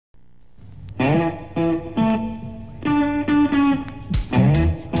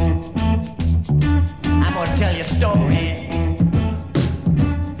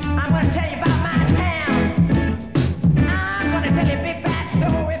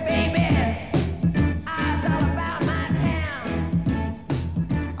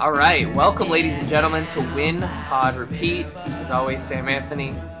All right, welcome, ladies and gentlemen, to Win Pod Repeat. As always, Sam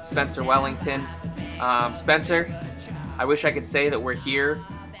Anthony, Spencer Wellington. Spencer, I wish I could say that we're here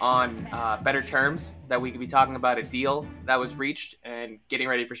on better terms, that we could be talking about a deal that was reached and getting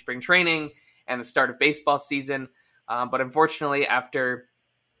ready for spring training and the start of baseball season. But unfortunately, after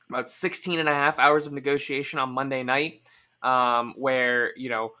about 16 and a half hours of negotiation on Monday night, where,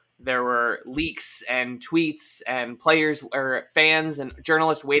 there were leaks and tweets and players or fans and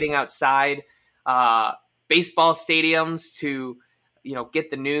journalists waiting outside baseball stadiums to,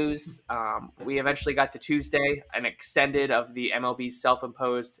 get the news. We eventually got to Tuesday, an extended of the MLB's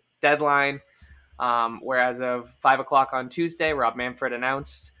self-imposed deadline. Where as of 5 o'clock on Tuesday, Rob Manfred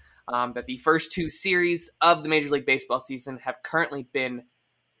announced that the first two series of the Major League Baseball season have currently been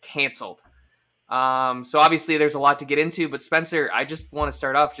canceled. So obviously there's a lot to get into, but Spencer, I just want to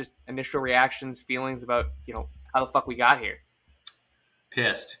start off just initial reactions, feelings about, how the fuck we got here.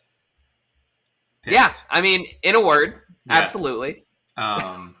 Pissed. Yeah. I mean, in a word, Yeah. Absolutely.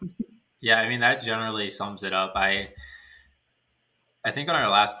 Yeah. I mean, that generally sums it up. I think on our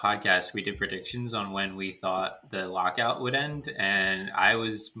last podcast, we did predictions on when we thought the lockout would end. And I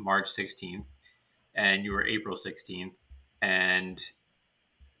was March 16th and you were April 16th. And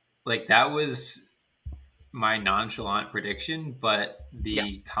that was my nonchalant prediction, but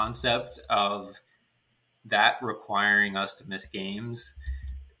the concept of that requiring us to miss games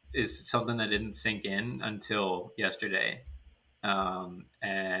is something that didn't sink in until yesterday.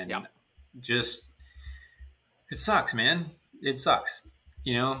 Just, it sucks, man. It sucks.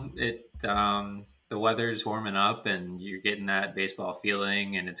 The weather's warming up and you're getting that baseball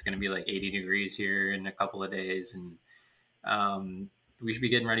feeling, and it's going to be like 80 degrees here in a couple of days. And, we should be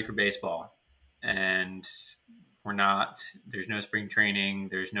getting ready for baseball, and we're not. There's no spring training.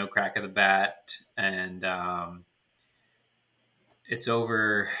 There's no crack of the bat. And, it's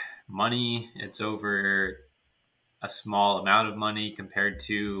over money. It's over a small amount of money compared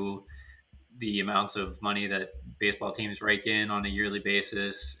to the amounts of money that baseball teams rake in on a yearly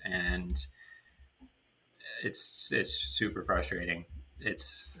basis. And it's super frustrating.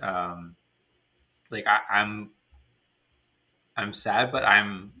 It's I'm sad, but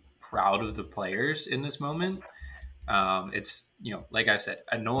I'm proud of the players in this moment. It's, like I said,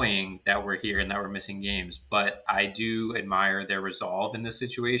 annoying that we're here and that we're missing games, but I do admire their resolve in this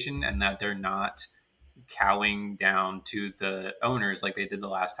situation and that they're not cowing down to the owners like they did the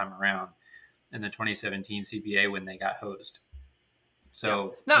last time around in the 2017 CBA when they got hosed.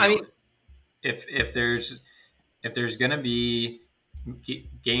 So, if there's going to be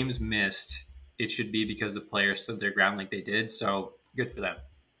games missed, it should be because the players stood their ground like they did. So good for them.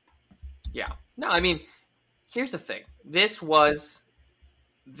 Yeah. No, I mean, here's the thing. This was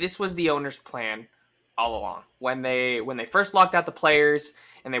the owner's plan all along. When they first locked out the players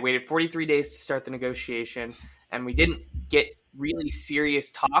and they waited 43 days to start the negotiation, and we didn't get really serious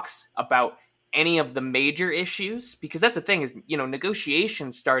talks about any of the major issues, because that's the thing is,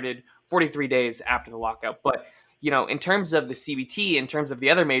 negotiations started 43 days after the lockout. But in terms of the CBT, in terms of the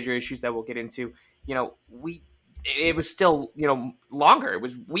other major issues that we'll get into, it was still, longer. It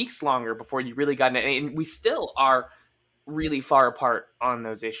was weeks longer before you really got in, and we still are really far apart on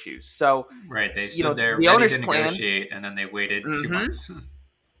those issues. So, right, they stood there ready to negotiate, and then they waited 2 months.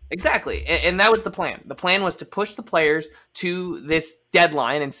 Exactly, and that was the plan. The plan was to push the players to this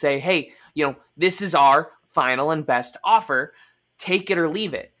deadline and say, hey, this is our final and best offer. Take it or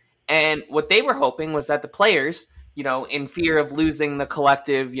leave it. And what they were hoping was that the players, in fear of losing the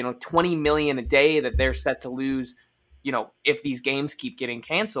collective, $20 million a day that they're set to lose, if these games keep getting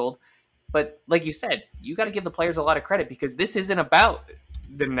canceled. But like you said, you got to give the players a lot of credit, because this isn't about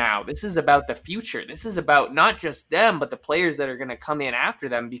the now. This is about the future. This is about not just them, but the players that are going to come in after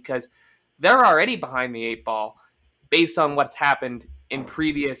them, because they're already behind the eight ball based on what's happened in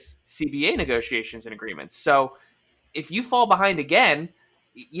previous CBA negotiations and agreements. So if you fall behind again,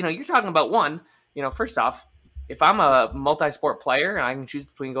 you're talking about first off, if I'm a multi-sport player and I can choose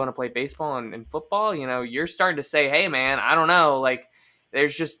between going to play baseball and football, you're starting to say, hey man, I don't know.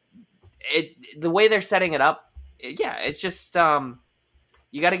 There's just the way they're setting it up. It's just,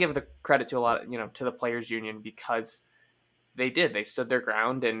 you got to give the credit to a lot, to the players union, because they stood their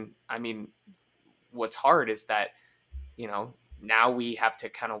ground. And I mean, what's hard is that, now we have to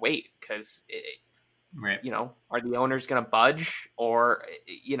kind of wait, because right. Are the owners going to budge, or,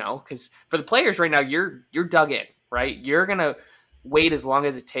 because for the players right now, you're dug in, right? You're going to wait as long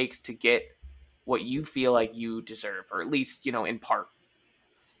as it takes to get what you feel like you deserve, or at least, in part.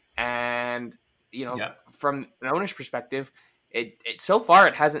 And, from an owner's perspective, it so far,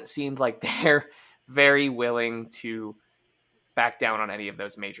 it hasn't seemed like they're very willing to back down on any of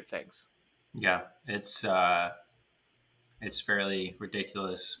those major things. Yeah, it's fairly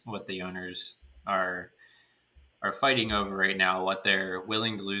ridiculous what the owners are fighting over right now, what they're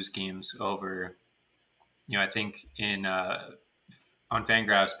willing to lose games over. I think on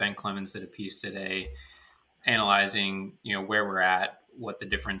Fangraphs, Ben Clemens did a piece today analyzing, where we're at, what the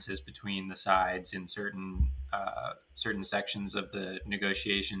difference is between the sides in certain sections of the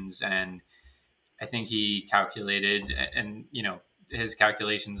negotiations. And I think he calculated, and his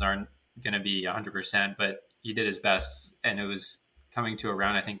calculations aren't going to be 100%, but he did his best, and it was coming to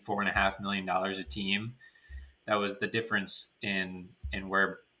around, I think, $4.5 million a team. That was the difference in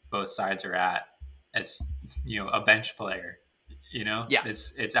where both sides are at. It's a bench player.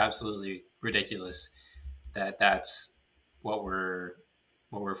 Yes. It's absolutely ridiculous that that's what we're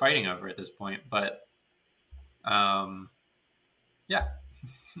fighting over at this point. But yeah.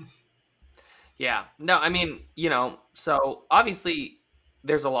 Yeah. No, I mean, so obviously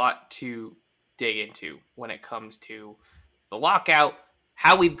there's a lot to dig into when it comes to the lockout,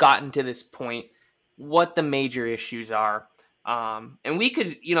 how we've gotten to this point, what the major issues are. And we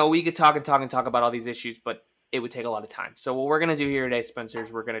could talk about all these issues, but it would take a lot of time. So what we're going to do here today, Spencer,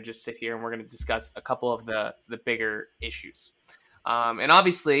 is we're going to just sit here and we're going to discuss a couple of the bigger issues. And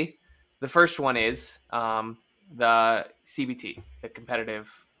obviously the first one is the CBT, the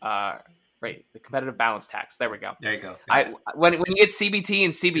competitive the competitive balance tax. There we go. There you go. When you get CBT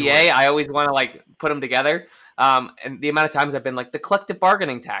and CBA, I always want to put them together. And the amount of times I've been like the collective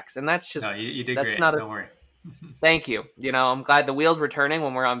bargaining tax, and that's just you did that's great. Not Don't worry. Thank you. I'm glad the wheels were turning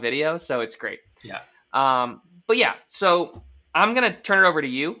when we're on video, so it's great. Yeah. But yeah, so I'm gonna turn it over to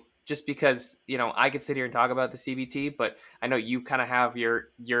you, just because I could sit here and talk about the CBT, but I know you kind of have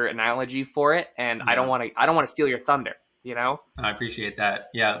your analogy for it, and Yeah. I don't want to steal your thunder. I appreciate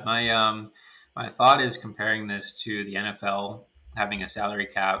that. Yeah, my thought is comparing this to the NFL having a salary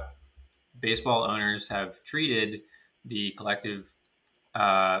cap. Baseball owners have treated the collective,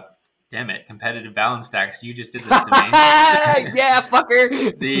 competitive balance tax. You just did this to me. Yeah,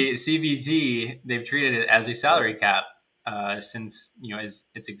 fucker. The CBT, they've treated it as a salary cap since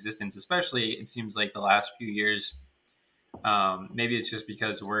its existence. Especially, it seems like the last few years. Maybe it's just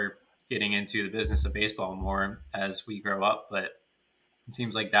because we're getting into the business of baseball more as we grow up, but it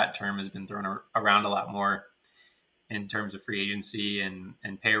seems like that term has been thrown around a lot more in terms of free agency and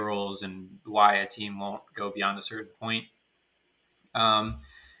payrolls and why a team won't go beyond a certain point.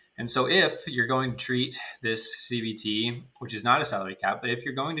 And so if you're going to treat this CBT, which is not a salary cap, but if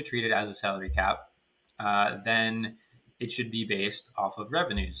you're going to treat it as a salary cap, then it should be based off of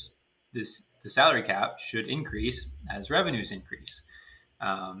revenues. The salary cap should increase as revenues increase.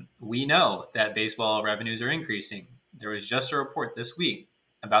 We know that baseball revenues are increasing. There was just a report this week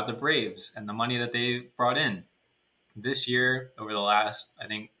about the Braves and the money that they brought in. This year, over the last, I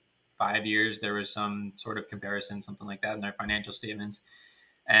think, 5 years, there was some sort of comparison, something like that in their financial statements.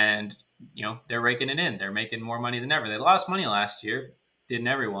 And, they're raking it in. They're making more money than ever. They lost money last year, didn't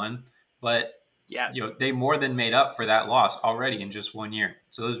everyone? But, yeah, they more than made up for that loss already in just 1 year.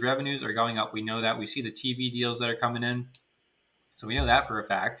 So those revenues are going up. We know that. We see the TV deals that are coming in. So we know that for a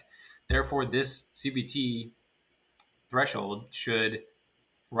fact. Therefore, this CBT threshold should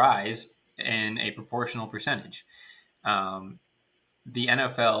rise in a proportional percentage. The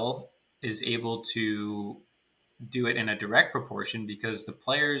NFL is able to do it in a direct proportion because the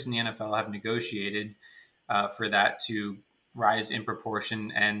players in the NFL have negotiated for that to rise in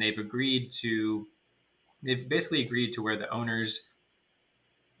proportion, and they've basically agreed to where the owners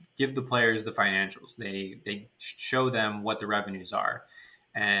give the players the financials. They show them what the revenues are,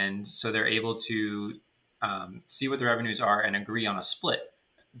 and so they're able to see what the revenues are and agree on a split.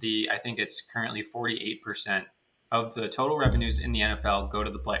 I think it's currently 48% of the total revenues in the NFL go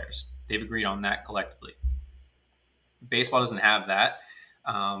to the players. They've agreed on that collectively. Baseball doesn't have that.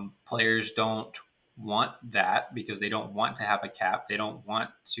 Players don't want that because they don't want to have a cap. They don't want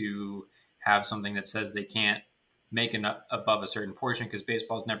to have something that says they can't make above a certain portion because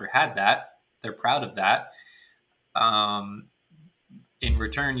baseball's never had that. They're proud of that. In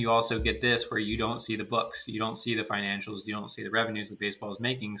return, you also get this where you don't see the books, you don't see the financials, you don't see the revenues that baseball is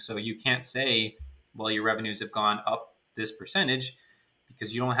making. So you can't say, well, your revenues have gone up this percentage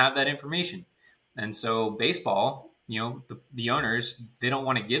because you don't have that information. And so baseball, the owners, they don't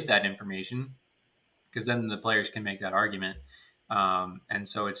want to give that information because then the players can make that argument. And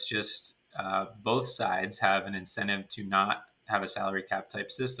so it's just both sides have an incentive to not have a salary cap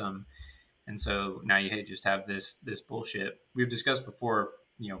type system. And so now you just have this bullshit. We've discussed before,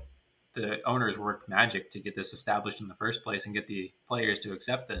 the owners worked magic to get this established in the first place and get the players to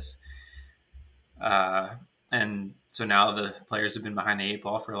accept this. And so now the players have been behind the 8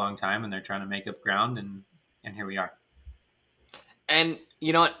 ball for a long time, and they're trying to make up ground, and here we are. And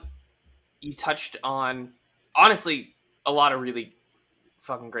you know what? You touched on, honestly, a lot of really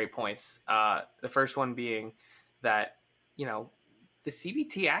fucking great points. The first one being that, you know, the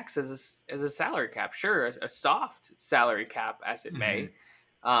CBT acts as a salary cap. Sure, a soft salary cap as it may.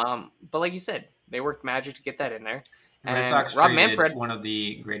 But like you said, they worked magic to get that in there. The Red And Sox Rob traded Manfred, one of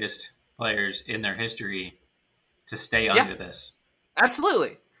the greatest players in their history to stay under this.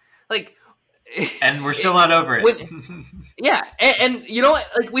 Absolutely. Like, and we're still not over it. Yeah, and you know what?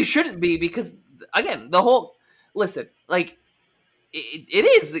 Like, we shouldn't be, because again, the whole like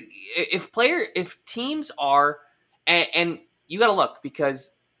it is, if teams are, and you got to look,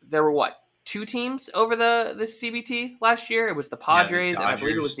 because there were what, 2 teams over the CBT last year. It was the Padres, and I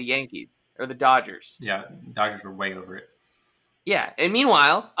believe it was the Yankees or the Dodgers. Yeah, Dodgers were way over it. Yeah, and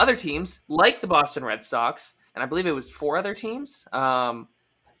meanwhile, other teams like the Boston Red Sox, and I believe it was 4 other teams,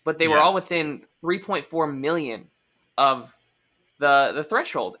 but they were all within 3.4 million of the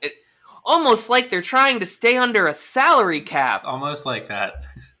threshold. It almost like they're trying to stay under a salary cap. Almost like that.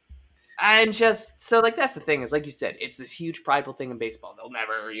 And just so, like, that's the thing, is like you said, it's this huge prideful thing in baseball. They'll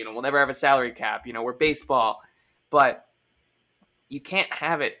never, we'll never have a salary cap. We're baseball, but you can't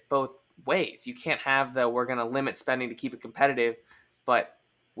have it both ways. You can't have we're going to limit spending to keep it competitive, but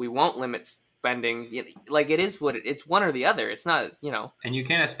we won't limit spending. Like, it's one or the other. It's not, And you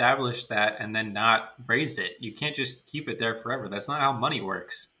can't establish that and then not raise it. You can't just keep it there forever. That's not how money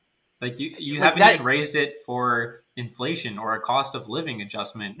works. Like, you haven't even raised it for inflation or a cost of living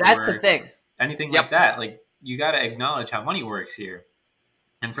adjustment. That's or the thing. Anything like that. Like, you got to acknowledge how money works here.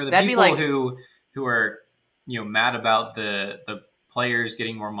 And for the people who are, mad about the players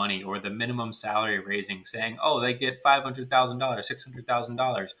getting more money or the minimum salary raising, saying, oh, they get $500,000,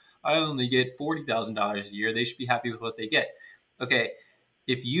 $600,000. I only get $40,000 a year. They should be happy with what they get. Okay,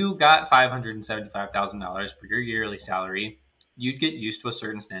 if you got $575,000 for your yearly salary, you'd get used to a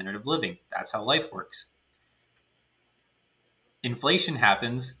certain standard of living. That's how life works. Inflation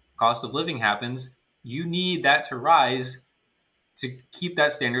happens, cost of living happens. You need that to rise to keep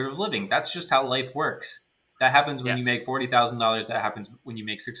that standard of living. That's just how life works. That happens when you make $40,000. That happens when you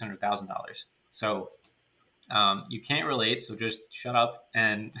make $600,000. So you can't relate. So just shut up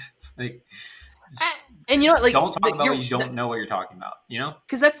and like. And like, don't talk about what you don't know what you're talking about.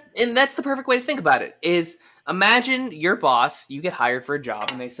 Because that's the perfect way to think about it. Is imagine your boss, you get hired for a job,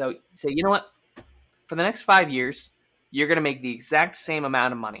 and they say, you know what, for the next 5 years, you're going to make the exact same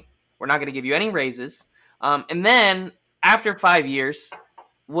amount of money. We're not going to give you any raises. And then after 5 years,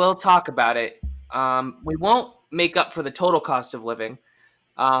 we'll talk about it. We won't make up for the total cost of living,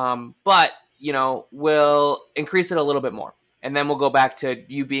 but we'll increase it a little bit more. And then we'll go back to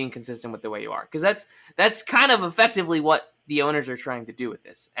you being consistent with the way you are. Because that's kind of effectively what the owners are trying to do with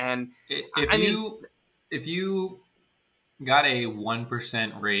this. And if you got a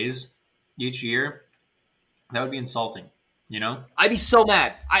 1% raise each year, that would be insulting. I'd be so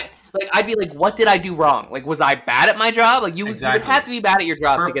mad. I'd be like, what did I do wrong? Like, was I bad at my job? Like, you would have to be bad at your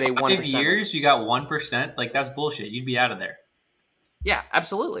job to get a 1%. For 5 years, you got 1%. Like, that's bullshit. You'd be out of there. Yeah,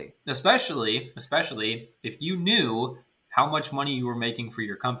 absolutely. Especially if you knew how much money you were making for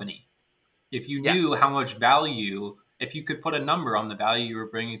your company. If you knew how much value, if you could put a number on the value you were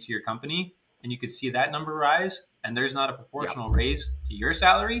bringing to your company, and you could see that number rise, and there's not a proportional raise to your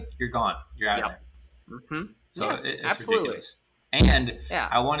salary, you're gone. You're out of there. Mm-hmm. So it's ridiculous. And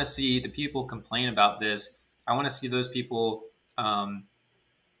I want to see the people complain about this. I want to see those people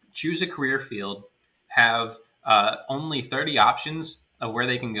choose a career field, have only 30 options of where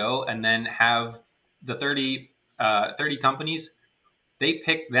they can go, and then have the 30 companies, they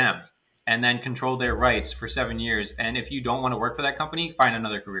pick them and then control their rights for 7 years. And if you don't want to work for that company, find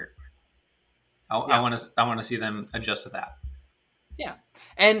another career. I want to see them adjust to that. Yeah.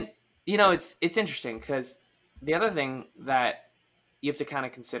 And, it's interesting because the other thing that you have to kind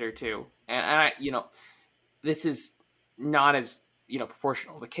of consider too, and I, this is not as,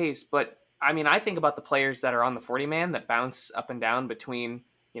 proportional the case, but I mean, I think about the players that are on the 40-man that bounce up and down between,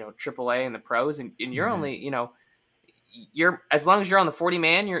 AAA and the pros, and you're only, you're, as long as you're on the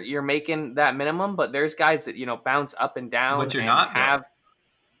 40-man, you're making that minimum, but there's guys that, bounce up and down. But you're not if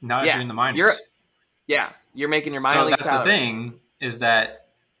you're in the minors. You're making your minor league salary. That's the thing, is that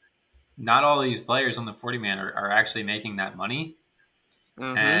not all of these players on the 40-man are actually making that money.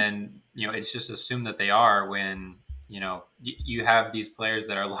 Mm-hmm. And, it's just assumed that they are when, you have these players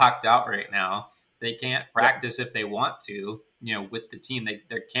that are locked out right now. They can't practice if they want to, with the team. They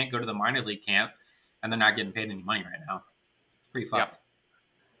can't go to the minor league camp, and they're not getting paid any money right now. It's pretty fucked.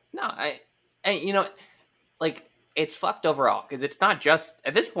 No, like it's fucked overall because it's not just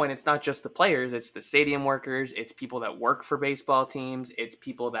at this point it's not just the players, it's the stadium workers, it's people that work for baseball teams, it's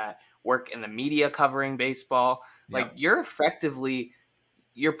people that work in the media covering baseball. Like Yep.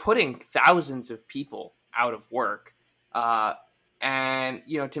 you're putting thousands of people out of work. And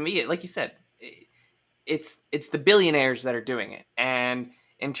to me, like you said, it's the billionaires that are doing it. And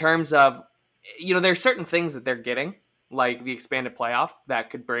in terms of, there's certain things that they're getting, like the expanded playoff that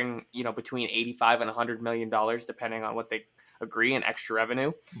could bring, between 85 and $100 million, depending on what they agree in extra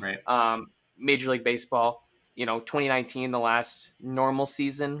revenue. Right. Major League Baseball, 2019, the last normal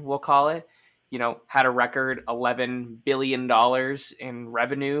season, we'll call it, had a record $11 billion in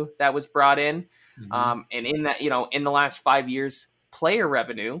revenue that was brought in. Mm-hmm. And in that, in the last 5 years, player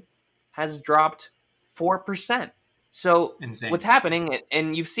revenue has dropped 4%. So Insane. what's happening,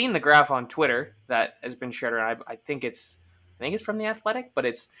 and you've seen the graph on Twitter that has been shared around. I think it's from The Athletic, but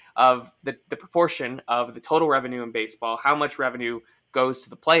it's of the proportion of the total revenue in baseball, how much revenue goes to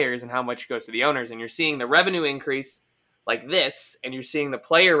the players and how much goes to the owners. And you're seeing the revenue increase like this, and you're seeing the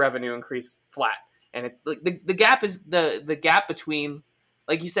player revenue increase flat. And the gap is the gap between,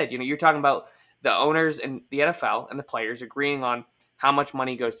 like you said, you're talking about the owners and the NFL and the players agreeing on how much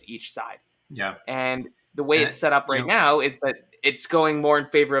money goes to each side. Yeah. And the way it's set up right now is that it's going more in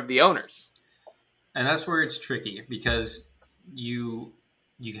favor of the owners. And that's where it's tricky because you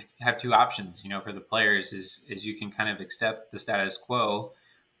have two options, for the players is you can kind of accept the status quo,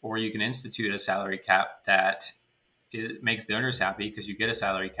 or you can institute a salary cap that it makes the owners happy because you get a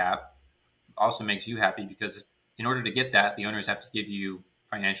salary cap. Also makes you happy because in order to get that, the owners have to give you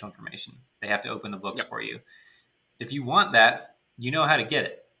financial information. They have to open the books for you. If you want that, you know how to get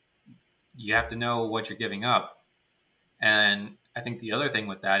it. You have to know what you're giving up. And I think the other thing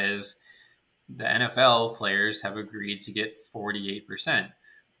with that is the NFL players have agreed to get 48%.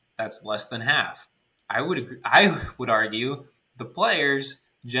 That's less than half. I would argue the players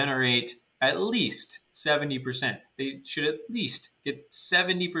generate at least 70%. They should at least get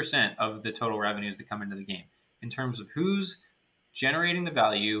 70% of the total revenues that come into the game. In terms of who's generating the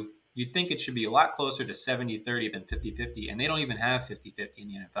value, you'd think it should be a lot closer to 70-30 than 50-50, and they don't even have 50-50 in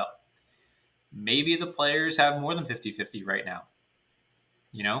the NFL. Maybe the players have more than 50-50 right now.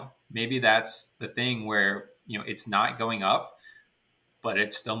 Maybe that's the thing where, it's not going up, but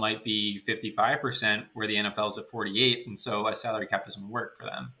it still might be 55% where the NFL's at 48. And so a salary cap doesn't work for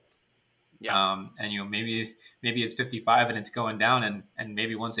them. Yeah. And, maybe it's 55 and it's going down. And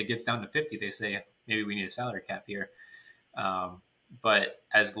maybe once it gets down to 50, they say, maybe we need a salary cap here. But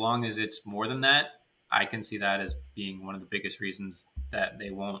as long as it's more than that, I can see that as being one of the biggest reasons that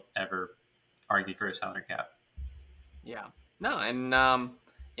they won't ever argue for a salary cap. Yeah. No, and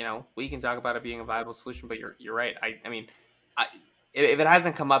we can talk about it being a viable solution, but you're right. I mean, if it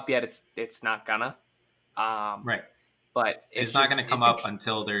hasn't come up yet, it's not gonna. Right. But it's not going to come up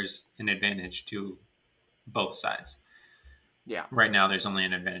until there's an advantage to both sides. Yeah. Right now, there's only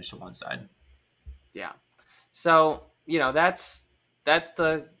an advantage to one side. Yeah. So that's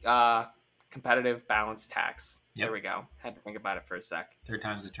the competitive balance tax. Yep. There we go. Had to think about it for a sec. Third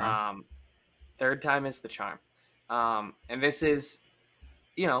time's the charm. Third time is the charm. And this is,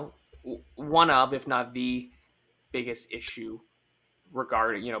 one of, if not the biggest issue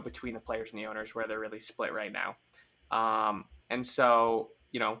regarding, between the players and the owners, where they're really split right now. And so,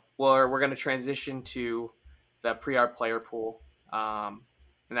 we're going to transition to the pre-art player pool. And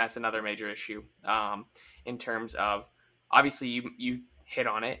that's another major issue in terms of, obviously you hit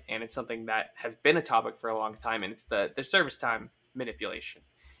on it, and it's something that has been a topic for a long time, and it's the service time manipulation.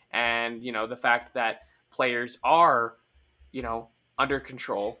 And, the fact that players are, under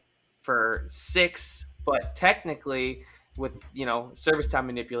control for 6, but technically with, service time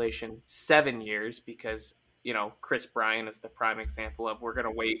manipulation, 7 years, because, Chris Bryant is the prime example of, we're going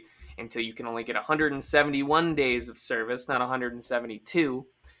to wait until you can only get 171 days of service, not 172,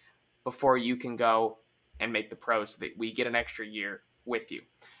 before you can go and make the pros, so that we get an extra year with you.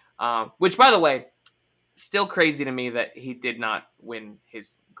 Which, by the way, still crazy to me that he did not win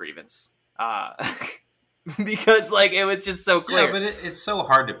his grievance. Because it was just so clear. Yeah, but it's so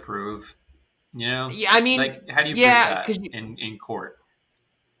hard to prove, Yeah, I mean, how do you prove that in court?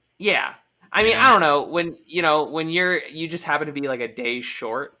 Yeah, I mean, I don't know, when you just happen to be a day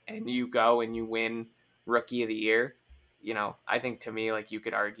short and you go and you win Rookie of the Year. I think, to me, you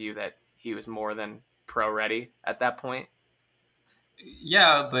could argue that he was more than pro ready at that point.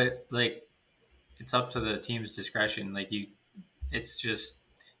 Yeah, but it's up to the team's discretion. It's just.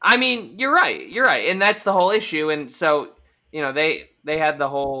 I mean, you're right, and that's the whole issue. And so, they had the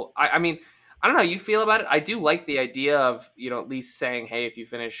whole. I mean, I don't know how you feel about it. I do like the idea of, at least saying, hey, if you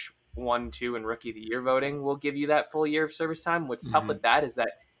finish 1, 2, and Rookie of the Year voting will give you that full year of service time. What's tough Mm-hmm. with that is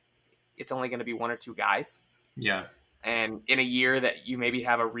that it's only going to be 1 or 2 guys. Yeah. And in a year that you maybe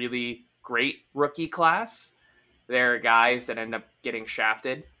have a really great rookie class, there are guys that end up getting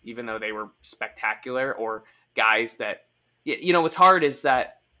shafted, even though they were spectacular, or guys that, what's hard is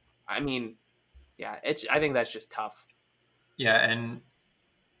that, I mean, yeah, I think that's just tough. Yeah, and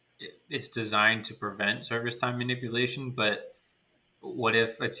it's designed to prevent service time manipulation, but what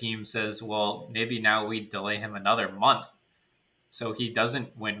if a team says, well, maybe now we delay him another month so he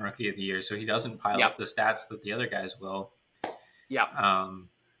doesn't win Rookie of the Year, so he doesn't pile Yep. up the stats that the other guys will? Yep.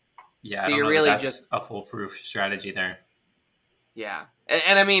 Yeah, So I don't you're know really that that's just a foolproof strategy there. Yeah.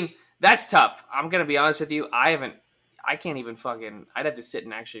 And I mean, that's tough. I'm going to be honest with you. I can't even I'd have to sit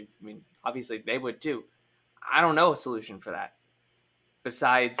and actually, I mean, obviously they would too. I don't know a solution for that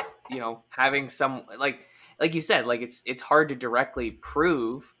besides, having some, like you said, like it's hard to directly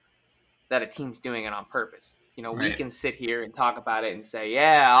prove that a team's doing it on purpose. We Right. can sit here and talk about it and say,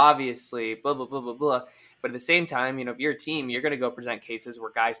 yeah, obviously, blah, blah, blah, blah, blah. But at the same time, if you're a team, you're going to go present cases where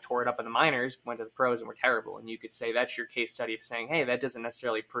guys tore it up in the minors, went to the pros, and were terrible. And you could say that's your case study of saying, hey, that doesn't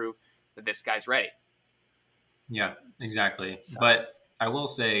necessarily prove that this guy's ready. Yeah, exactly. So, But I will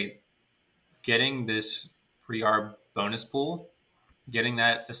say, getting this pre-arb bonus pool, getting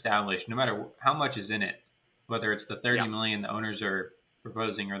that established, no matter how much is in it, whether it's the 30 yeah. million the owners are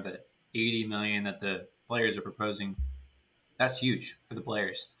proposing or the 80 million that the players are proposing, that's huge for the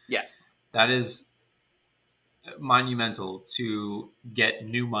players. Yes. That is monumental to get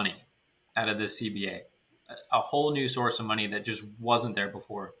new money out of this CBA, a whole new source of money that just wasn't there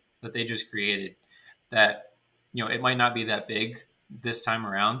before, that they just created. That, it might not be that big this time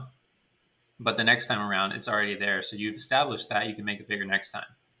around, but the next time around it's already there. So you've established that, you can make it bigger next time.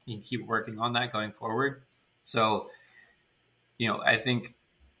 You can keep working on that going forward. So, I think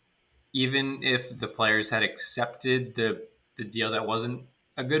even if the players had accepted the deal that wasn't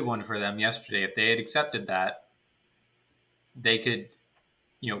a good one for them yesterday, if they had accepted that, they could,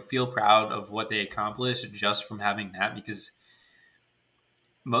 feel proud of what they accomplished just from having that, because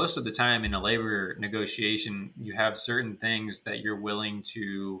most of the time in a labor negotiation, you have certain things that you're willing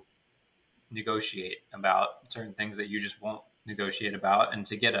to negotiate about, certain things that you just won't negotiate about. And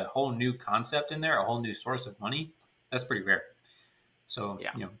to get a whole new concept in there, a whole new source of money, that's pretty rare. So,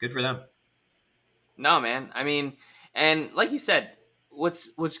 Yeah. Good for them. No, man. I mean, and like you said, what's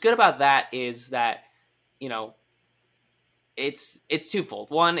good about that is that, it's twofold.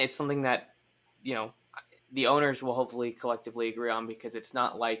 One, it's something that, the owners will hopefully collectively agree on, because it's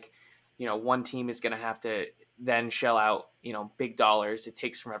not like, one team is going to have to then shell out, big dollars. It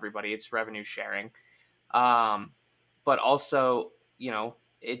takes from everybody. It's revenue sharing. But also,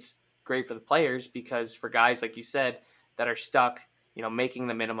 it's great for the players, because for guys, like you said, that are stuck, making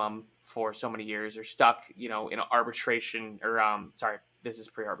the minimum for so many years, or stuck, in arbitration, or sorry, this is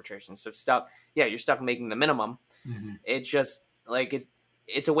pre-arbitration. So you're stuck making the minimum. Mm-hmm. It just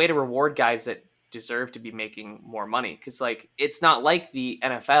it's a way to reward guys that deserve to be making more money, because it's not like the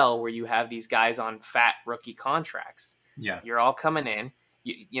NFL where you have these guys on fat rookie contracts. Yeah, You're all coming in.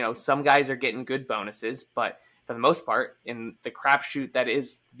 Some guys are getting good bonuses, but for the most part, in the crapshoot that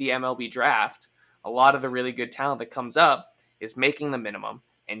is the MLB draft, a lot of the really good talent that comes up is making the minimum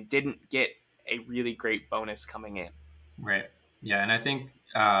and didn't get a really great bonus coming in. right. Yeah, and I think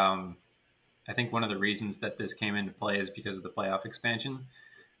one of the reasons that this came into play is because of the playoff expansion.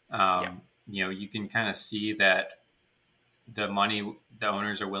 You can kind of see that the money the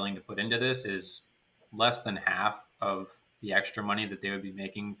owners are willing to put into this is less than half of the extra money that they would be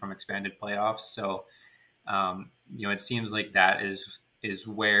making from expanded playoffs. So, it seems like that is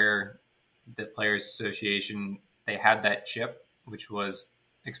where the Players Association, they had that chip, which was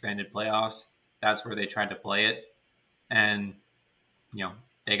expanded playoffs. That's where they tried to play it, and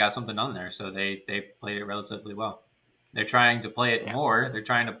they got something done there. So they played it relatively well. They're trying to play it more. They're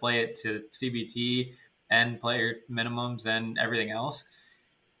trying to play it to CBT and player minimums and everything else.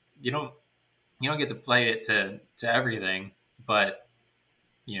 You don't get to play it to everything, but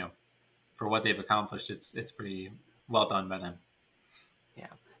for what they've accomplished, it's pretty well done by them. Yeah.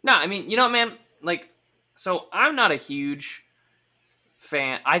 No, I mean, man, so I'm not a huge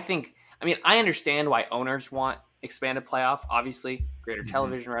fan. I understand why owners want expanded playoff, obviously, greater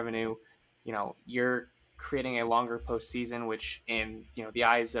television revenue. You're creating a longer postseason, which in, the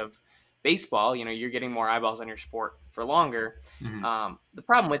eyes of baseball, you're getting more eyeballs on your sport for longer. Mm-hmm. The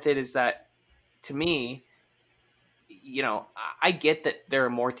problem with it is that, to me, I get that there are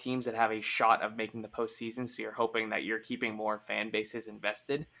more teams that have a shot of making the postseason, so you're hoping that you're keeping more fan bases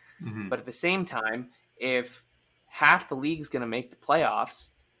invested. Mm-hmm. But at the same time, if half the league's going to make the playoffs,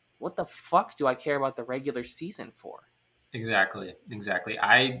 what the fuck do I care about the regular season for? Exactly.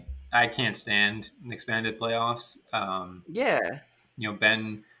 I can't stand expanded playoffs. Yeah.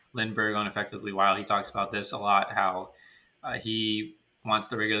 Ben Lindbergh on Effectively Wild, he talks about this a lot, how he wants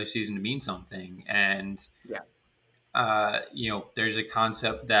the regular season to mean something. And, Yeah. There's a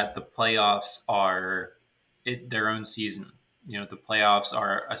concept that the playoffs are their own season. The playoffs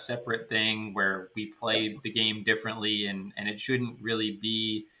are a separate thing where we play the game differently, and it shouldn't really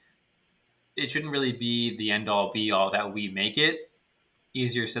be the end all be all that we make it.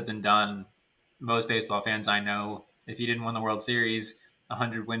 Easier said than done. Most baseball fans I know, if you didn't win the World Series,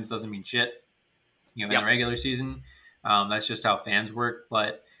 100 wins doesn't mean shit. In the regular season, that's just how fans work.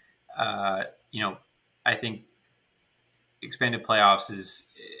 But I think expanded playoffs is,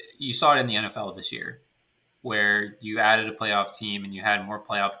 you saw it in the NFL this year, where you added a playoff team and you had more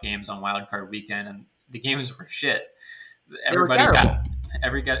playoff games on Wild Card Weekend, and the games were shit.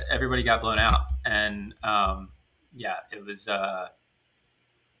 Everybody got blown out, and it was.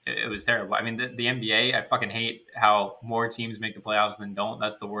 It was terrible. I mean, the NBA, I fucking hate how more teams make the playoffs than don't.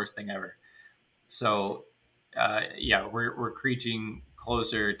 That's the worst thing ever. So, we're creeping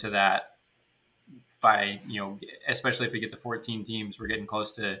closer to that by, especially if we get to 14 teams, we're getting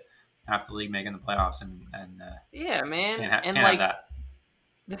close to half the league making the playoffs, and yeah, man. Can't have that.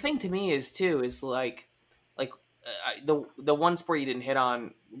 The thing to me is the one sport you didn't hit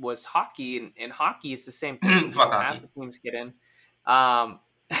on was hockey, and in hockey it's the same thing. Half the teams get in.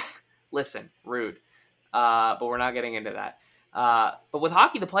 Listen, rude, but we're not getting into that. But with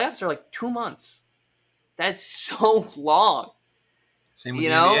hockey, the playoffs are like 2 months. That's so long. Same with the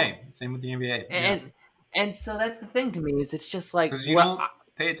NBA. Same with the NBA. And so that's the thing to me, is it's just like, because you don't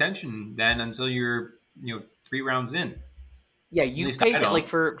pay attention then until you're 3 rounds in. Yeah, you pay like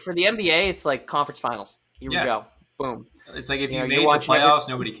for the NBA, it's like conference finals. Here we go, boom. It's like if you made the playoffs,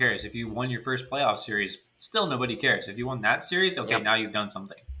 nobody cares. If you won your first playoff series, still nobody cares. If you won that series, okay, now you've done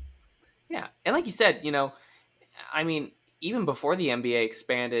something. Yeah, and like you said, I mean, even before the NBA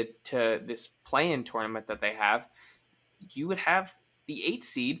expanded to this play-in tournament that they have, you would have the 8th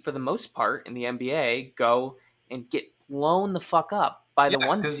seed for the most part in the NBA go and get blown the fuck up by the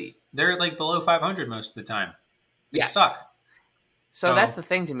 1 seed. They're like below 500 most of the time. They suck. So that's the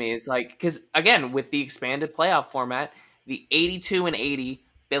thing to me, is like, because again, with the expanded playoff format, the 82-80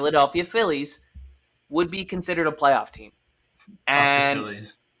 Philadelphia Phillies would be considered a playoff team. And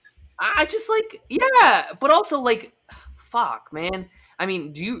I just but also fuck, man. I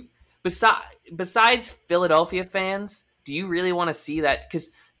mean, do you, besides Philadelphia fans, do you really want to see that? Because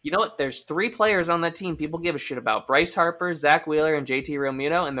you know what? There's 3 players on that team people give a shit about: Bryce Harper, Zach Wheeler, and JT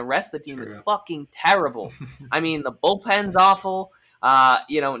Realmuto, and the rest of the team is fucking terrible. I mean, the bullpen's awful.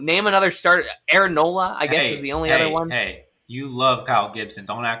 Name another starter. Aaron Nola, I guess, is the only other one. Hey, you love Kyle Gibson.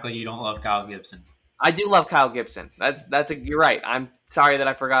 Don't act like you don't love Kyle Gibson. I do love Kyle Gibson. You're right. I'm sorry that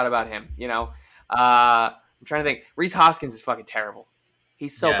I forgot about him. I'm trying to think. Rhys Hoskins is fucking terrible.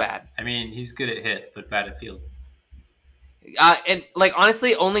 He's so bad. I mean, he's good at hit, but bad at field. And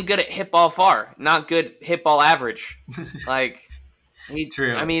honestly, only good at hit ball far, not good hit ball average.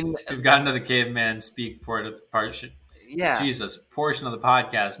 True. I mean, we've gotten to the caveman speak portion. Yeah. Jesus, portion of the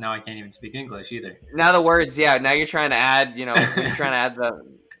podcast. Now I can't even speak English either. Now the words, now you're trying to add, you're trying to add the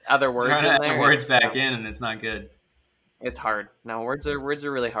other words in there. Add the words back in, and it's not good. It's hard. No, words are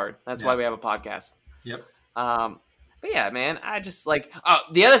really hard. That's why we have a podcast. Yep. But yeah, man, I just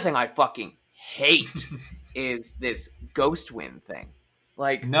the other thing I fucking hate is this ghost win thing.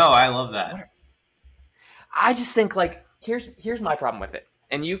 No, I love that. I just think here's my problem with it,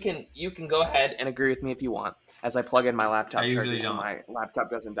 and you can go ahead and agree with me if you want, as I plug in my laptop charger so my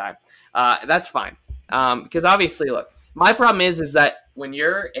laptop doesn't die. That's fine, because obviously, look, my problem is that when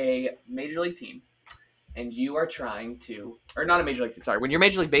you're a major league team and you are trying to, or not a major league team, sorry, when you're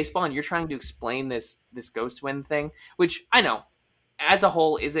Major League Baseball and you're trying to explain this ghost win thing, which I know as a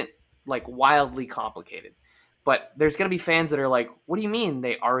whole isn't wildly complicated, but there's gonna be fans that are like, "What do you mean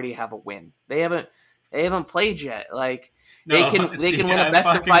they already have a win? They haven't played yet. They can win a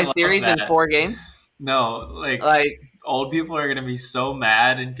best of 5 series in 4 games." No, old people are gonna be so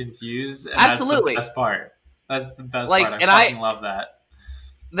mad and confused. And absolutely, that's the best part. That's the best part. I fucking love that.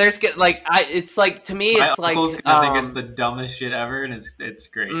 It's to me, it's I think it's the dumbest shit ever, and it's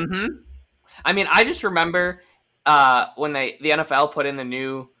great. Mm-hmm. I mean, I just remember when the NFL put in the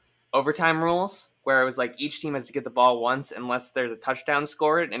new overtime rules, where it was each team has to get the ball once unless there's a touchdown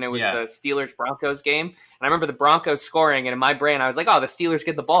scored, and it was the Steelers-Broncos game. And I remember the Broncos scoring, and in my brain, I was like, "Oh, the Steelers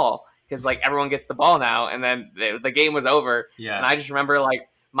get the ball," because everyone gets the ball now. And then the game was over. Yeah. And I just remember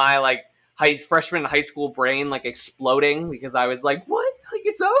my freshman in high school brain exploding, because I was like, "What? Like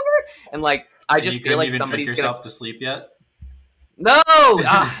it's over, and like I And just you feel couldn't like even somebody's trick gonna. yourself to sleep yet. No,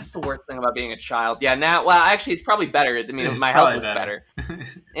 that's the worst thing about being a child. Yeah, now, well, actually, it's probably better. I mean, It's my health probably was better.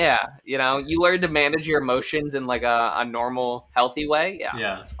 Yeah, you learn to manage your emotions in like a normal, healthy way. Yeah,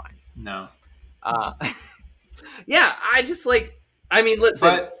 Yeah. it's fine. No. Uh, yeah, I just like. I mean, listen,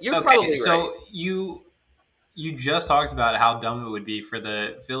 But you're okay, probably right. so you just talked about how dumb it would be for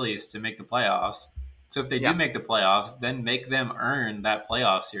the Phillies to make the playoffs. So if they do Yeah, make the playoffs, then make them earn that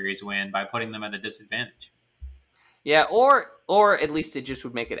playoff series win by putting them at a disadvantage. yeah, or at least it just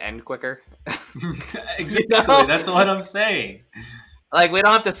would make it end quicker. Exactly. You know? That's what I'm saying. Like we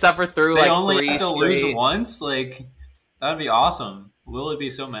don't have to suffer through They like only have three to lose straight. once. Like that'd be awesome. Will it be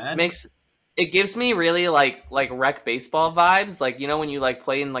so mad? Makes it gives me really like rec baseball vibes. Like when you like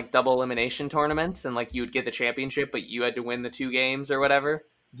play in like double elimination tournaments and like you would get the championship, but you had to win the 2 games or whatever.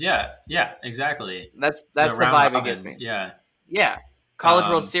 Yeah. Yeah. Exactly. That's The the round vibe it gives robin. me. Yeah. Yeah, College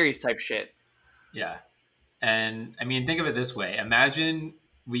World Um, Series type shit. yeah. And I mean, think of it this way: imagine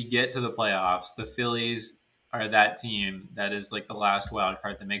we get to the playoffs. The Phillies are that team that is like the last wild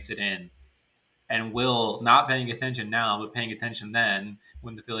card that makes it in, and Will not paying attention now, but paying attention then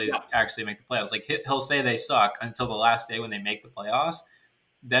when the Phillies Yeah, actually make the playoffs. Like he'll say they suck until the last day when they make the playoffs.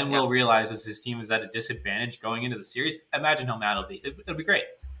 Then yeah, Will realizes his team is at a disadvantage going into the series. Imagine how mad it'll be. It'll be great.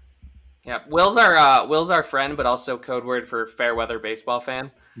 yeah. Will's our friend, but also code word for fair weather baseball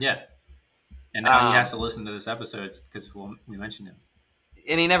fan. Yeah. And now he Um, has to listen to this episode because we mentioned him.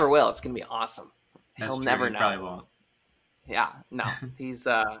 and he never will. It's gonna be awesome. That's He'll true. never He know. probably won't. Yeah, no, he's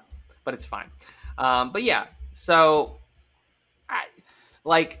but it's fine. But yeah, so I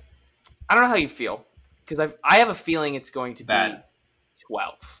like I don't know how you feel because I have a feeling it's going to be Bad.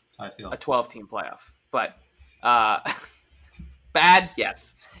 12, That's how I feel. a 12-team playoff, but uh, bad.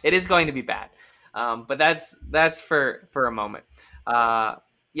 Yes, it is going to be bad. But that's for a moment.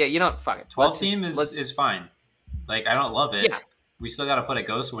 Yeah, you know, fuck it. 12 team is fine. Like I don't love it. Yeah. We still got to put a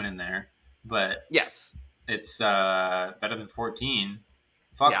ghost win in there, but Yes. it's better than 14.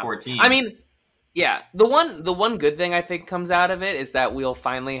 Fuck Yeah. 14. I mean, yeah, the one good thing I think comes out of it is that we'll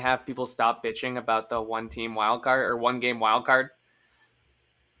finally have people stop bitching about the 1-team wild card or 1-game wild card.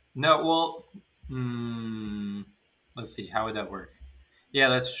 no. Well, let's see. How would that work? Yeah,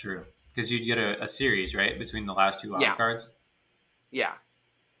 that's true. Because you'd get a series right between the last two wild Yeah. cards. Yeah.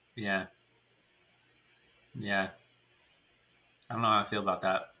 Yeah. Yeah. I don't know how I feel about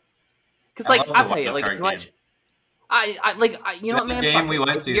that. Because I like love I'll the tell you, wild like card as much game. you know what, The man? game Fuck we it. went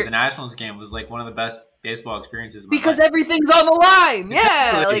Like, to, the Nationals game, was like one of the best baseball experiences of my because life. everything's on the line.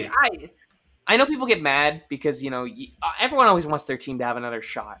 Yeah, Exactly. like I know people get mad because everyone always wants their team to have another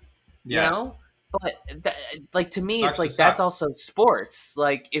shot. Yeah. You know, but like to me, Sucks it's to like suck. that's also sports.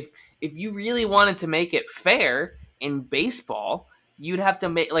 Like if you really wanted to make it fair in baseball, you'd have to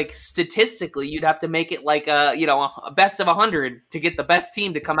make like statistically, you'd have to make it like a best of 100 to get the best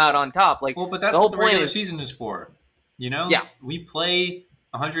team to come out on top. Like Well, but that's the whole what the point regular is, season is for. You know? Yeah. We play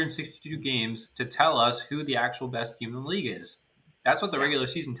 162 games to tell us who the actual best team in the league is. That's what the Yeah. regular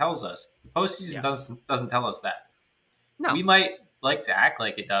season tells us. The postseason Yes. doesn't tell us that. No. We might like to act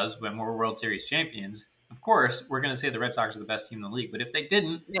like it does when we're World Series champions. Of course, we're going to say the Red Sox are the best team in the league. But if they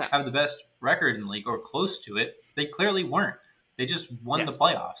didn't Yeah. have the best record in the league or close to it, they clearly weren't. They just won Yes. the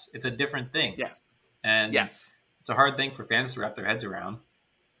playoffs. It's a different thing. Yes. And Yes. it's a hard thing for fans to wrap their heads around.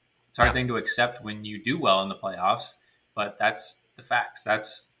 It's a hard thing to accept when you do well in the playoffs, but that's the facts.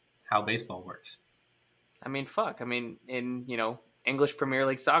 That's how baseball works. I mean, fuck. I mean, in English Premier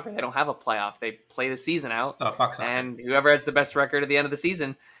League soccer, they don't have a playoff. They play the season out, Oh, fuck soccer. and whoever has the best record at the end of the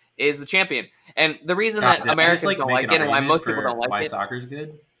season is the champion. And the reason God, that did I Americans just, don't make like an it and why argument most people for don't like why it, soccer's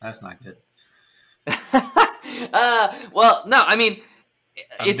good? That's not good. well, no, I mean,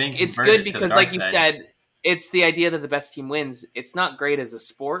 I'm being it's converted good to the because, dark like you side. said, it's the idea that the best team wins. It's not great as a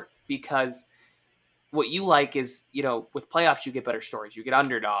sport because what you like is, with playoffs, you get better stories. You get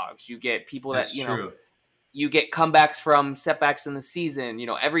underdogs. You get people That's that, true. you get comebacks from setbacks in the season.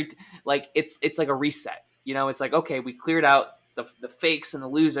 It's like a reset. It's like, okay, we cleared out the fakes and the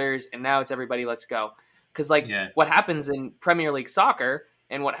losers, and now it's everybody. Let's go. Because what happens in Premier League soccer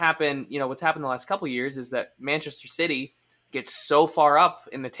and what's happened the last couple of years is that Manchester City gets so far up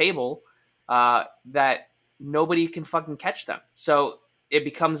in the table that nobody can fucking catch them. So it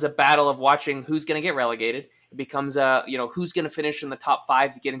becomes a battle of watching who's going to get relegated. It becomes who's going to finish in the top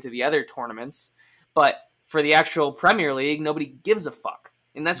 5 to get into the other tournaments. But for the actual Premier League, nobody gives a fuck.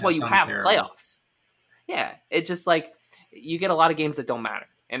 And that's why you sounds have terrible. playoffs. Yeah, it's just like you get a lot of games that don't matter.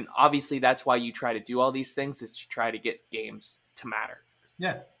 And obviously that's why you try to do all these things is to try to get games to matter.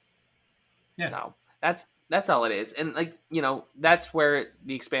 Yeah. Yeah. So that's That's all it is. And like, that's where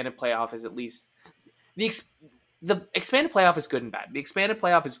the expanded playoff is. At least the ex- the expanded playoff is good and bad. The expanded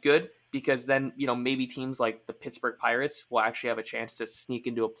playoff is good because then, maybe teams like the Pittsburgh Pirates will actually have a chance to sneak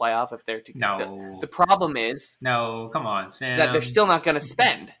into a playoff if they're No. The problem is No, come on, Sam. that they're still not going to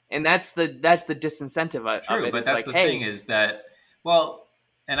spend. And that's the disincentive of True, it. but It's that's like, the hey, thing is that, well,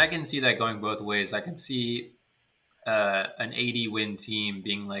 and I can see that going both ways. I can see an 80 win team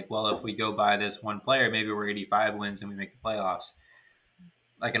being like, well, if we go buy this one player, maybe we're 85 wins and we make the playoffs.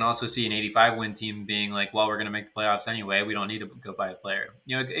 I can also see an 85 win team being like, well, we're going to make the playoffs anyway. We don't need to go buy a player.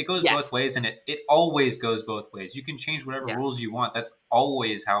 It goes both ways, and it always goes both ways. You can change whatever rules you want. That's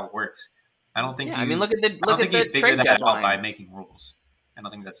always how it works. I don't think look at the figure that deadline out by making rules. I don't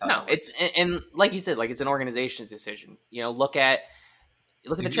think that's how that works. It's and like you said, like it's an organization's decision. Look at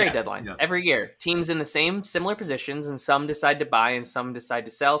the trade deadline. Yeah. Every year, teams in the similar positions, and some decide to buy and some decide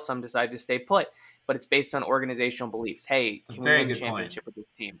to sell, some decide to stay put. But it's based on organizational beliefs. Hey, can we win a championship with this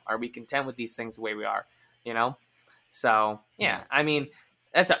team? Are we content with these things the way we are? So yeah, I mean,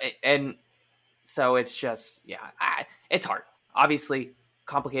 and so it's just it's hard. Obviously,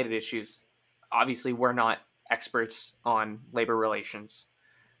 complicated issues. Obviously, we're not experts on labor relations.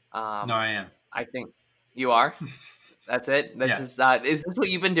 No, I am. I think you are. That's it. Is this what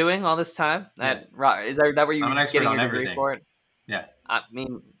you've been doing all this time? Is that where you're getting your degree everything. for it? Yeah. I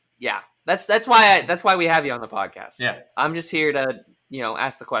mean, yeah. That's why we have you on the podcast. Yeah. I'm just here to,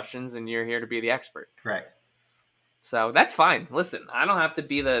 ask the questions, and you're here to be the expert. Correct. So that's fine. Listen, I don't have to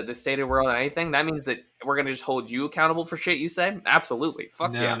be the state of the world or anything. That means that we're gonna just hold you accountable for shit you say. Absolutely.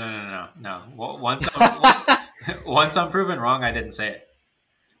 Fuck yeah. No. Well, once I'm proven wrong, I didn't say it.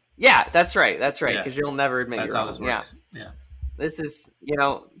 Yeah, that's right. That's right. Because you'll never admit you're wrong. That's how this works. Yeah. This is,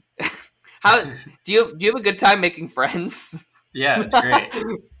 how do you have a good time making friends? Yeah, it's great.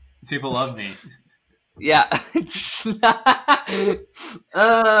 People love me. Yeah.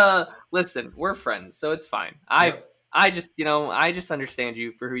 Listen, we're friends, so it's fine. I just understand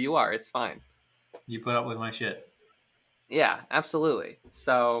you for who you are. It's fine. You put up with my shit. Yeah, absolutely.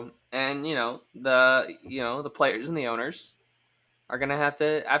 So, and the players and the owners are gonna have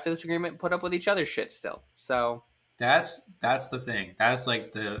to, after this agreement, put up with each other's shit still. So that's the thing. That's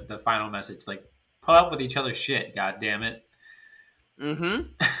like the final message. Like, put up with each other's shit. God damn it.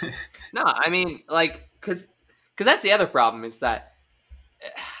 Mm-hmm. No, I mean, like, because that's the other problem is that,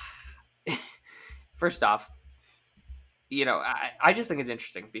 first off, I just think it's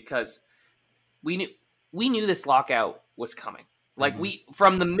interesting because we knew this lockout was coming. Like,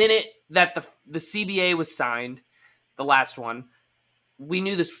 from the minute that the CBA was signed, the last one, we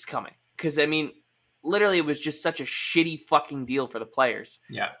knew this was coming. Because, I mean, literally it was just such a shitty fucking deal for the players.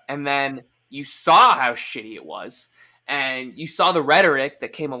 Yeah. And then you saw how shitty it was. And you saw the rhetoric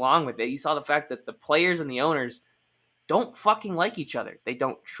that came along with it. You saw the fact that the players and the owners don't fucking like each other. They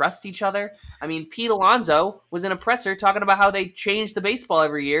don't trust each other. I mean, Pete Alonso was in a presser talking about how they change the baseball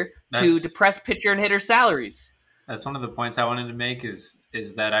every year to depress pitcher and hitter salaries. That's one of the points I wanted to make is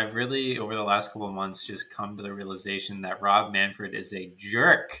that I've really, over the last couple of months, just come to the realization that Rob Manfred is a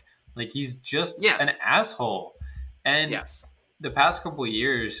jerk. Like, he's just an asshole. And the past couple of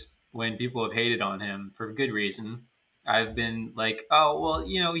years, when people have hated on him for good reason, I've been like, oh, well,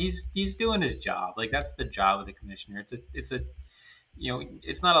 he's doing his job. Like, that's the job of the commissioner. It's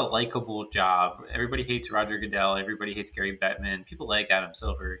not a likable job. Everybody hates Roger Goodell. Everybody hates Gary Bettman. People like Adam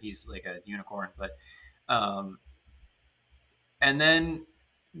Silver. He's like a unicorn. But, and then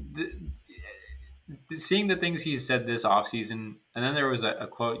seeing the things he said this offseason, and then there was a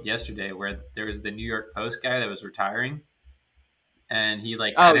quote yesterday where there was the New York Post guy that was retiring, and he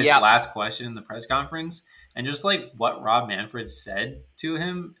had his last question in the press conference. And just like what Rob Manfred said to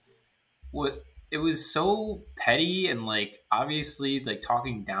him, it was so petty and like obviously like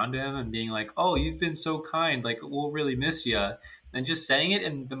talking down to him and being like, "Oh, you've been so kind, like we'll really miss you," and just saying it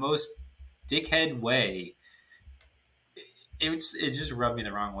in the most dickhead way. It just rubbed me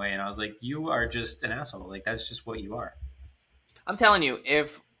the wrong way, and I was like, "You are just an asshole. Like that's just what you are." I'm telling you,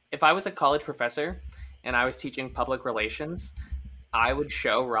 if I was a college professor and I was teaching public relations, I would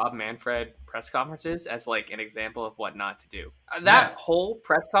show Rob Manfred press conferences as like an example of what not to do. That whole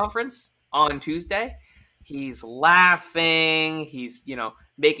press conference on Tuesday, he's laughing, he's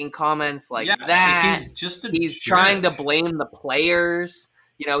making comments like that. Like he's trying to blame the players.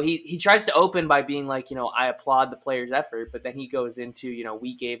 He tries to open by being like, I applaud the players' effort, but then he goes into,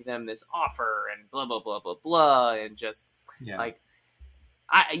 we gave them this offer and blah blah blah blah blah, and just like,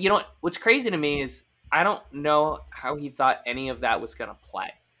 what's crazy to me is I don't know how he thought any of that was going to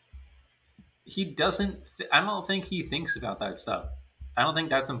play. He doesn't. I don't think he thinks about that stuff. I don't think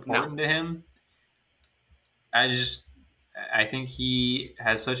that's important to him. I think he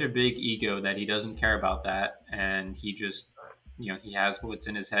has such a big ego that he doesn't care about that, and he just, he has what's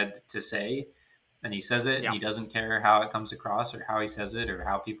in his head to say, and he says it, and Yeah. he doesn't care how it comes across or how he says it or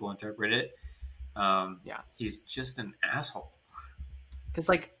how people interpret it. Yeah. He's just an asshole. Because,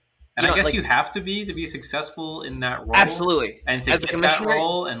 like, and I guess you have to be successful in that role. Absolutely. And to get that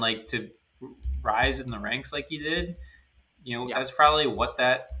role and like to rise in the ranks like he did, that's probably what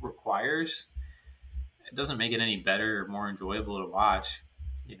that requires. It doesn't make it any better or more enjoyable to watch,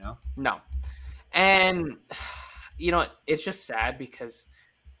 No. And, it's just sad because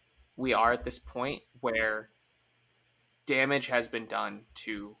we are at this point where damage has been done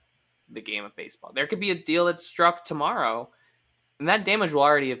to the game of baseball. There could be a deal that's struck tomorrow, and that damage will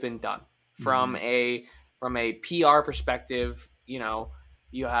already have been done from a PR perspective.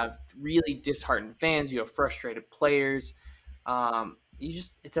 You have really disheartened fans, you have frustrated players.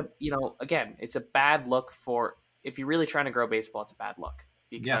 It's a bad look for, if you're really trying to grow baseball, it's a bad look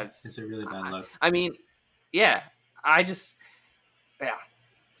because it's a really bad look.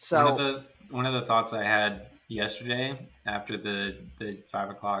 So one of the thoughts I had yesterday after the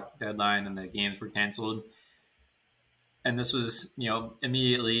 5:00 deadline and the games were canceled, and this was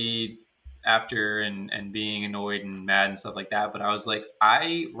immediately after and being annoyed and mad and stuff like that, but I was like,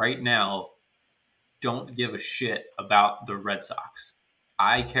 I right now don't give a shit about the Red Sox.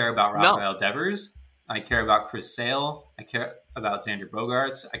 I care about Rafael Devers. I care about Chris Sale. I care about Xander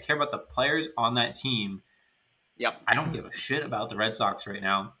Bogaerts. I care about the players on that team. Yep. I don't give a shit about the Red Sox right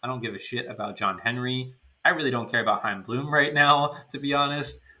now. I don't give a shit about John Henry. I really don't care about Chaim Bloom right now, to be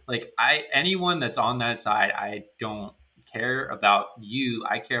honest. Like, anyone that's on that side, I don't care about you.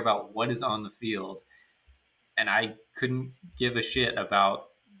 I care about what is on the field. And I couldn't give a shit about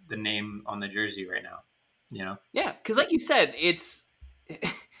the name on the jersey right now, Yeah, because like you said, it's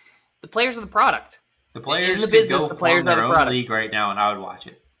the players are the product. The players in the business, the players are their own league right now, and I would watch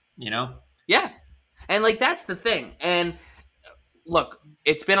it. Yeah, and like that's the thing. And look,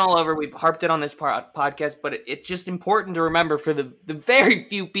 it's been all over. We've harped it on this podcast, but it's just important to remember for the very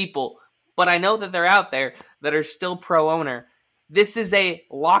few people. But I know that they're out there that are still pro-owner. This is a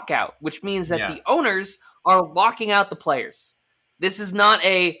lockout, which means that the owners are locking out the players. This is not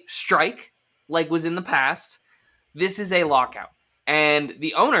a strike like was in the past. This is a lockout. And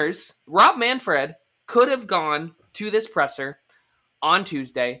the owners, Rob Manfred, could have gone to this presser on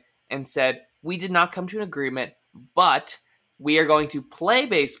Tuesday and said, we did not come to an agreement, but we are going to play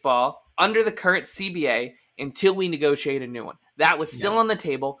baseball under the current CBA until we negotiate a new one. That was still on the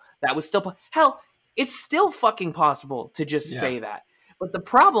table. That was still... Hell, it's still fucking possible to just say that. But the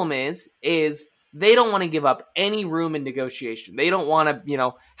problem is they don't want to give up any room in negotiation. They don't want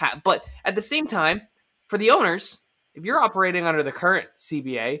to, but at the same time, for the owners, if you're operating under the current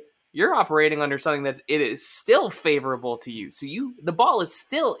CBA, you're operating under something that it is still favorable to you. So the ball is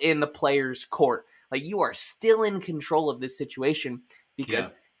still in the player's court. Like, you are still in control of this situation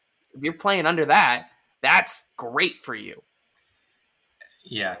because if you're playing under that, that's great for you.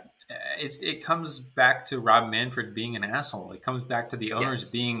 Yeah. It comes back to Rob Manfred being an asshole. It comes back to the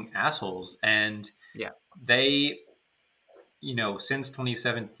owners being assholes. And they, since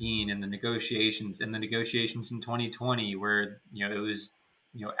 2017 and the negotiations in 2020 where, it was,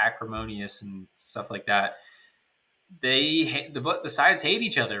 acrimonious and stuff like that. The sides hate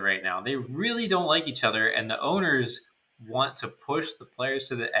each other right now. They really don't like each other. And the owners want to push the players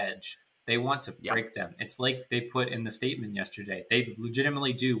to the edge. They want to break them. It's like they put in the statement yesterday. They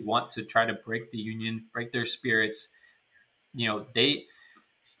legitimately do want to try to break the union, break their spirits. They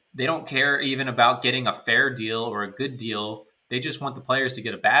don't care even about getting a fair deal or a good deal. They just want the players to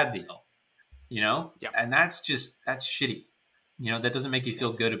get a bad deal, And that's shitty. That doesn't make you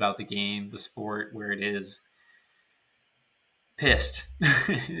feel good about the game, the sport, where it is. Pissed.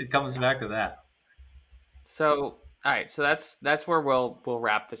 It comes back to that. So, all right. So that's where we'll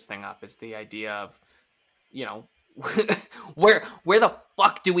wrap this thing up, is the idea of, where the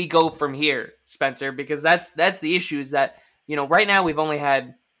fuck do we go from here, Spencer? Because that's the issue, is that, right now we've only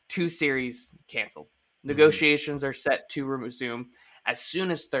had 2 series canceled. Negotiations are set to resume as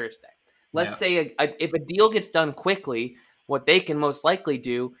soon as Thursday. Let's say if a deal gets done quickly, what they can most likely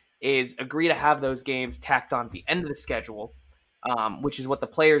do is agree to have those games tacked on at the end of the schedule, which is what the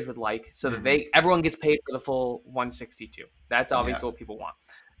players would like, so that everyone gets paid for the full 162. That's obviously what people want.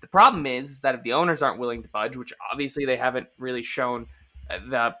 The problem is that if the owners aren't willing to budge, which obviously they haven't really shown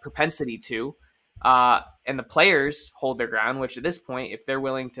the propensity to, and the players hold their ground, which at this point, if they're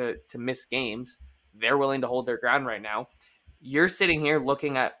willing to miss games, they're willing to hold their ground right now. You're sitting here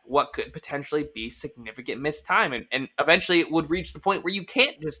looking at what could potentially be significant missed time. And eventually it would reach the point where you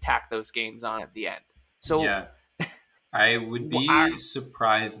can't just tack those games on at the end. So Yeah. I would I, be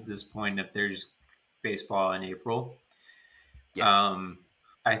surprised at this point if there's baseball in April. yeah, Um,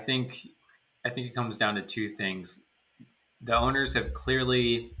 I think it comes down to two things. The owners have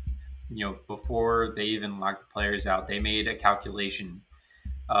clearly, before they even locked the players out, they made a calculation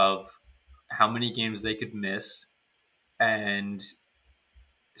of how many games they could miss and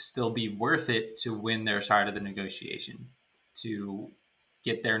still be worth it to win their side of the negotiation, to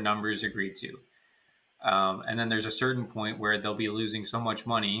get their numbers agreed to. And then there's a certain point where they'll be losing so much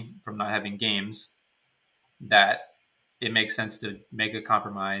money from not having games that it makes sense to make a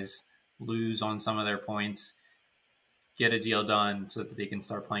compromise, lose on some of their points, get a deal done so that they can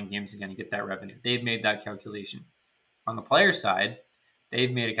start playing games again and get that revenue. They've made that calculation. On the player side,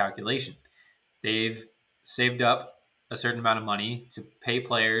 they've made a calculation. They've saved up a certain amount of money to pay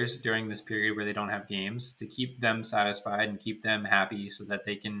players during this period where they don't have games to keep them satisfied and keep them happy so that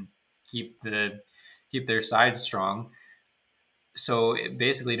they can keep their side strong. So it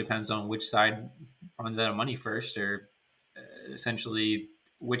basically depends on which side runs out of money first, or essentially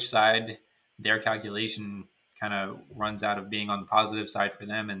which side their calculation kind of runs out of being on the positive side for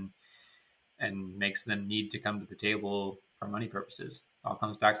them and makes them need to come to the table for money purposes. All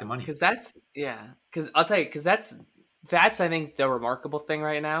comes back to money. Because I'll tell you, because that's I think the remarkable thing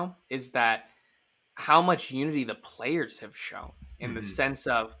right now is that how much unity the players have shown in the sense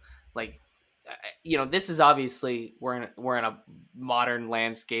of like, this is obviously we're in a modern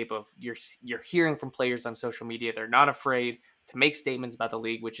landscape of you're hearing from players on social media. They're not afraid to make statements about the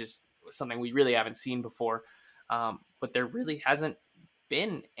league, which is something we really haven't seen before. But there really hasn't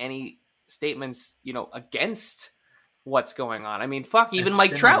been any statements, against what's going on. I mean, fuck, even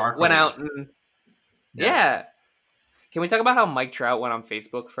Mike Trout remarkable. went out and yeah. Can we talk about how Mike Trout went on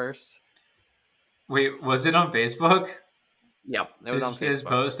Facebook first? Wait, was it on Facebook? Yep, it was on Facebook. His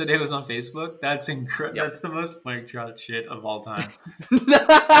post today was on Facebook. That's incredible. Yep. That's the most Mike Trout shit of all time.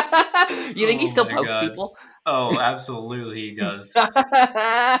 You think he still pokes people? Oh, absolutely, he does.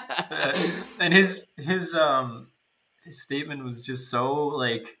 And his statement was just so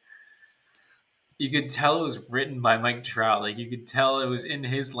like, you could tell it was written by Mike Trout. Like you could tell it was in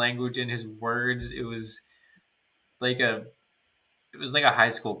his language, in his words. It was like a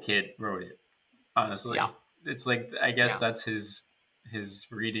high school kid wrote it. Honestly, yeah. It's like, I guess that's his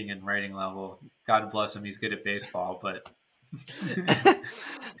reading and writing level. God bless him. He's good at baseball, but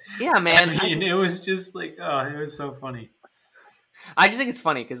yeah, man. I mean, it was just like, it was so funny. I just think it's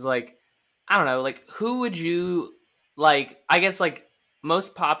funny because, like, I don't know, like, who would you like? I guess like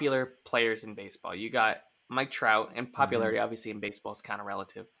most popular players in baseball, you got Mike Trout, and popularity obviously in baseball is kind of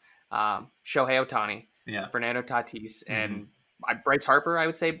relative. Shohei Ohtani, Fernando Tatis, and Bryce Harper, I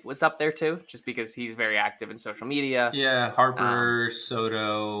would say, was up there too, just because he's very active in social media. Yeah, Harper,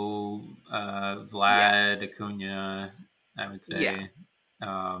 Soto, Vlad, Acuna, I would say. Yeah.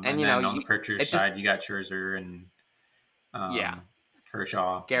 And then on the pitcher's side, you got Scherzer and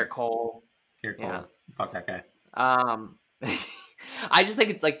Kershaw. Garrett Cole. Yeah. Fuck that guy. I just think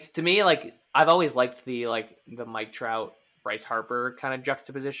it's like, to me, like, I've always liked the Mike Trout, Bryce Harper kind of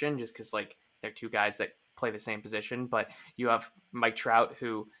juxtaposition, just because like they're two guys that play the same position, but you have Mike Trout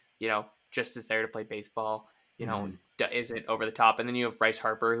who, just is there to play baseball, isn't over the top. And then you have Bryce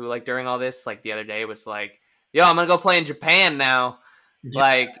Harper who, like, during all this, like the other day was like, yo, I'm going to go play in Japan now. Yeah,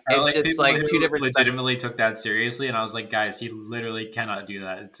 like, it's just like two different legitimately took that seriously. And I was like, guys, he literally cannot do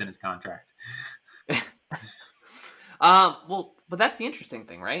that. It's in his contract. Well, but that's the interesting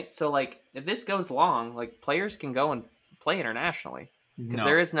thing, right? So like, if this goes long, like, players can go and play internationally because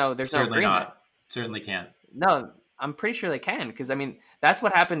there's no agreement. Not. Certainly can't. No, I'm pretty sure they can, because I mean that's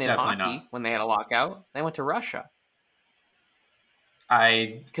what happened in hockey when they had a lockout. They went to Russia.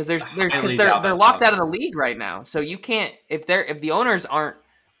 Because they're locked out of the league right now, so you can't, if the owners aren't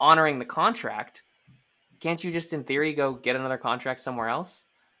honoring the contract, can't you just in theory go get another contract somewhere else?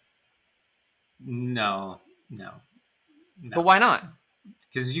 No. But why not?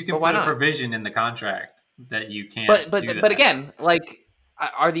 Because you can put a provision in the contract that you can't. But again, like,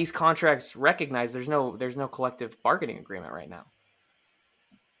 are these contracts recognized? There's no collective bargaining agreement right now.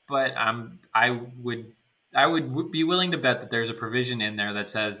 But I would be willing to bet that there's a provision in there that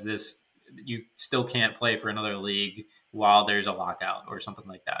says this, you still can't play for another league while there's a lockout or something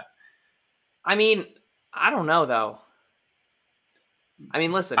like that. I mean, I don't know though. I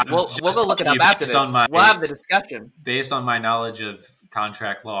mean, listen, we'll go look it up after this. We'll have the discussion. Based on my knowledge of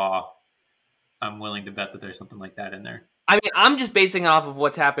contract law, I'm willing to bet that there's something like that in there. I mean, I'm just basing it off of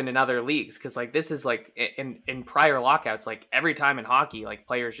what's happened in other leagues, because like this is like in prior lockouts, like every time in hockey, like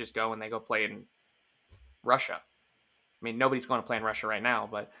players just go and they go play in Russia. I mean, nobody's going to play in Russia right now,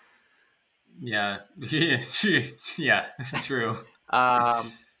 but Yeah. Yeah. True. All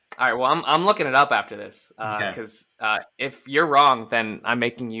right. Well, I'm looking it up after this Okay. because if you're wrong, then I'm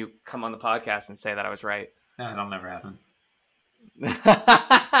making you come on the podcast and say that I was right. That'll never happen.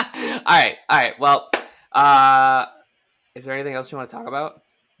 All right. Well, is there anything else you want to talk about?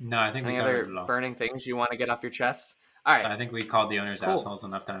 No, I think Any we other covered it all. burning things you want to get off your chest? All right. I think we called the owners Cool. assholes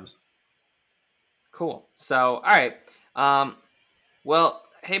enough times. Cool. So, all right. Well,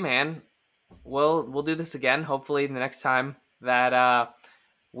 hey man, we'll do this again. Hopefully, the next time that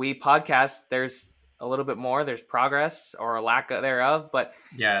we podcast, there's a little bit more. There's progress or a lack thereof. But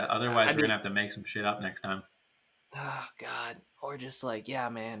Yeah, otherwise we're gonna have to make some shit up next time. oh god, or just like yeah,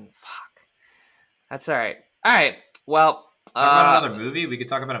 man, fuck. That's all right. All right. Well, Talk about another movie. We could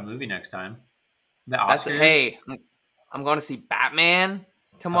talk about a movie next time. The Oscars. Hey, I'm going to see Batman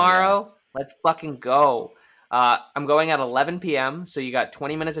tomorrow. Oh, yeah. Let's fucking go. I'm going at 11 p.m. So you got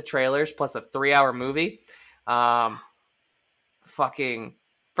 20 minutes of trailers plus a 3-hour movie. Fucking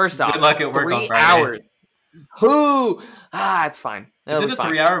first off, Good luck at work 3 on Friday. hours. Who? It's fine. Is it a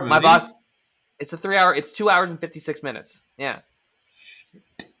 3-hour movie? My boss. It's a 3-hour. It's 2 hours and 56 minutes. Yeah.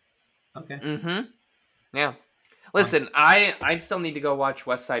 Okay. Mm-hmm. Yeah. Listen, I still need to go watch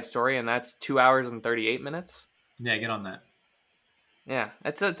West Side Story, and that's 2 hours and 38 minutes. Yeah, get on that. Yeah,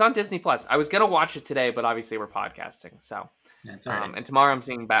 it's on Disney Plus. I was gonna watch it today, but obviously we're podcasting, so. Yeah, it's all right. And tomorrow I'm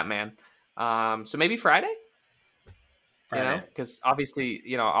seeing Batman. So maybe Friday. Friday. You know, because obviously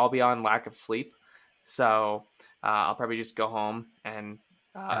I'll be on lack of sleep, so I'll probably just go home and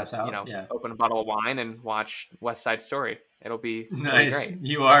Pass out, yeah. open a bottle of wine and watch West Side Story. It'll be Nice. really great.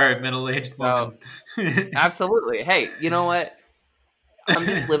 You are a middle-aged woman. Absolutely. Hey, you know what? I'm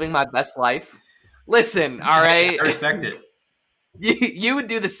just living my best life. Listen, all right. I respect it. You would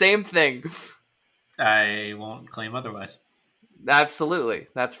do the same thing. I won't claim otherwise. Absolutely.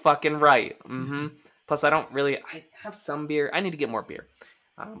 That's fucking right. Mm-hmm. Plus, I have some beer. I need to get more beer.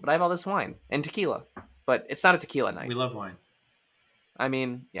 But I have all this wine and tequila. But it's not a tequila night. We love wine. I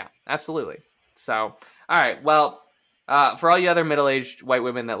mean, yeah, absolutely. So, all right. Well, for all you other middle-aged white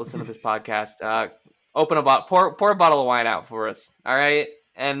women that listen to this podcast, open a bottle, pour a bottle of wine out for us. All right.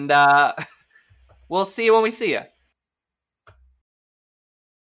 And we'll see you when we see you.